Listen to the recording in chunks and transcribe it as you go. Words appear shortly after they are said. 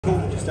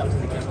up to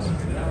the counts.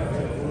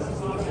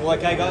 Well,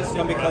 okay, guys,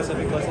 come a bit closer, a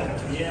bit closer.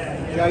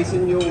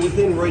 Jason, you're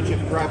within reach of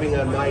grabbing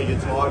a major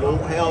title.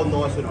 How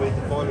nice would it be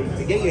to finally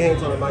to get your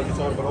hands on a major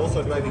title, but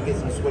also maybe get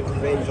some sweet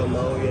revenge on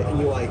Moloney in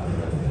your way?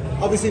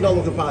 Obviously, not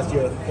looking past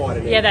your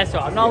fight. Yeah, that's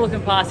right. I'm not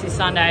looking past this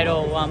Sunday at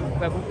all.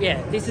 But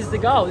yeah, this is the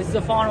goal. This is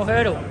the final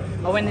hurdle.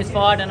 I win this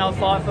fight and I'll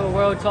fight for a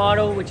world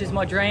title, which is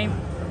my dream.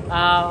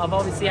 I've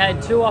obviously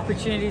had 2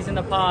 opportunities in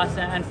the past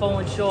and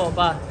fallen short,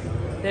 but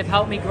they've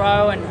helped me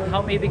grow and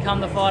helped me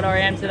become the fighter I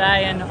am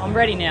today, and I'm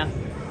ready now.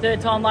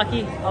 3rd time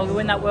lucky, I'll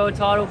win that world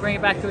title, bring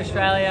it back to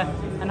Australia,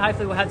 and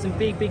hopefully we'll have some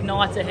big, big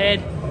nights ahead,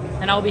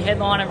 and I'll be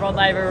headlining Rod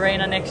Laver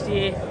Arena next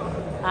year.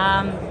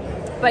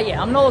 But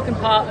yeah, I'm not looking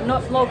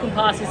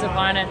past his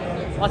opponent.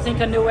 I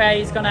think I knew where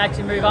he's going to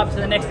actually move up to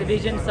the next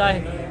division,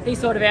 so he's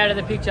sort of out of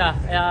the picture.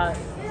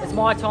 It's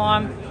my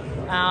time.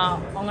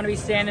 I'm going to be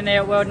standing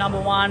there at world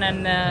 #1,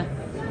 and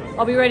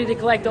I'll be ready to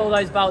collect all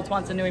those belts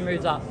once I knew he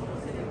moves up.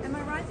 Am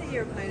I right that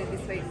your opponent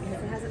this week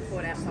hasn't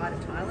fought outside of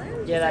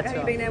Thailand? Yeah, that's right.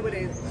 Have you been able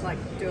to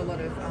do a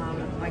lot of,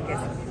 I guess,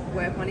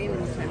 work on him in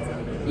terms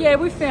of? Yeah,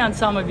 we've found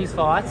some of his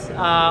fights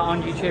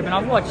on YouTube, and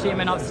I've watched him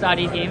and I've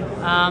studied him.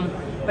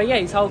 But yeah,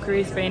 his whole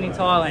career's been in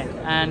Thailand,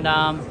 and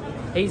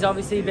he's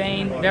obviously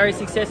been very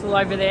successful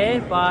over there,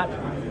 but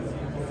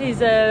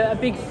he's a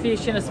big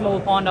fish in a small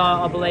pond,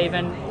 I believe,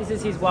 and this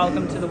is his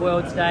welcome to the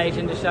world stage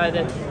and to show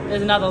that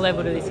there's another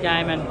level to this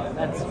game, and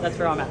that's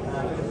where I'm at.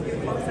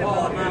 Also,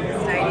 well at Marvel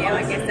Stadium,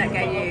 I guess that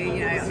gave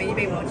you, I mean, you've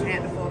been watching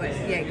out before, but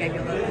yeah, it gave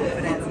you a lot of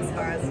confidence as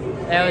far as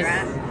where you're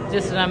at. It was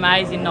just an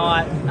amazing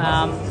night,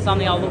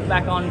 something I'll look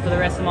back on for the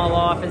rest of my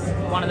life as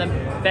one of the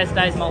best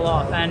days of my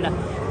life, and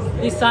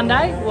this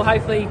Sunday will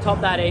hopefully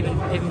top that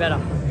even better.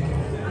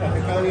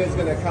 Kaikanha is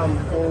going to come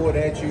forward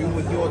at you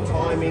with your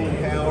timing,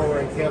 power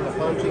and counter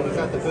punching. Is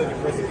that the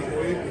perfect recipe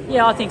for you?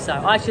 Yeah, I think so.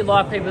 I actually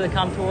like people that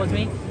come towards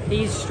me.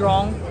 He's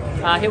strong.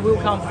 He will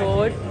come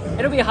forward.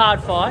 It'll be a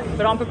hard fight,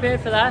 but I'm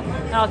prepared for that.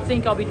 And I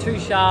think I'll be too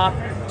sharp,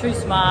 too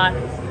smart,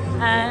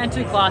 and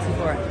too classy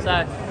for it.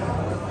 So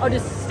I'll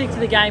just stick to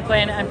the game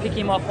plan and pick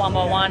him off one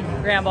by one,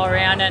 round by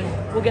round, and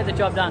we'll get the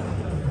job done.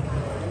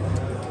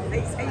 Are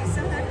you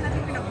still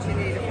having an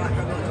opportunity to fight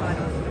for a world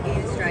title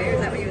in Australia? Is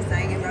that what you were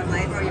saying in Rod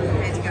Laver? Are you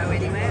prepared to go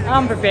anywhere?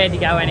 I'm prepared to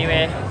go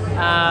anywhere.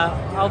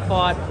 I'll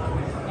fight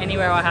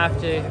anywhere I have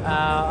to.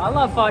 I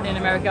love fighting in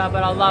America,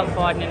 but I love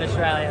fighting in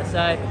Australia.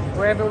 So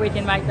wherever we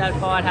can make that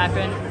fight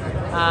happen,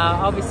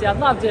 obviously I'd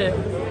love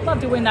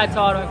to win that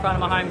title in front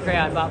of my home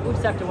crowd, but we'll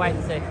just have to wait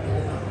and see.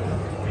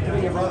 You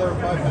and your brother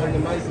have both had an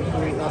amazing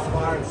career thus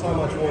far and so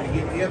much more to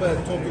give. Do you ever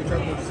talk to each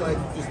other and say,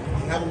 just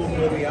have a look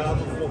where we are,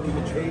 look what we've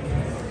achieved?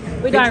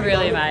 We don't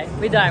really, mate.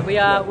 We don't.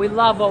 We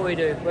love what we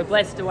do. We're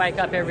blessed to wake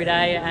up every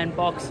day and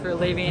box for a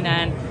living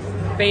and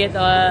be at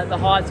the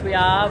heights we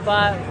are,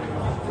 but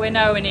we're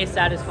nowhere near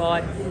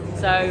satisfied.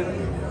 So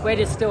we're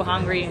just still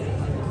hungry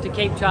to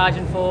keep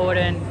charging forward,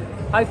 and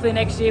hopefully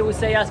next year we'll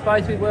see us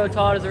both with world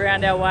titles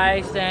around our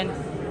waist and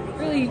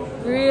really,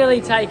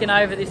 really taking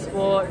over this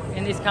sport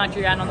in this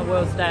country and on the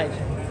world stage.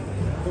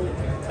 Cool.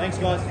 Thanks,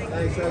 guys.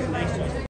 Thanks, Jason. Thanks, Jason.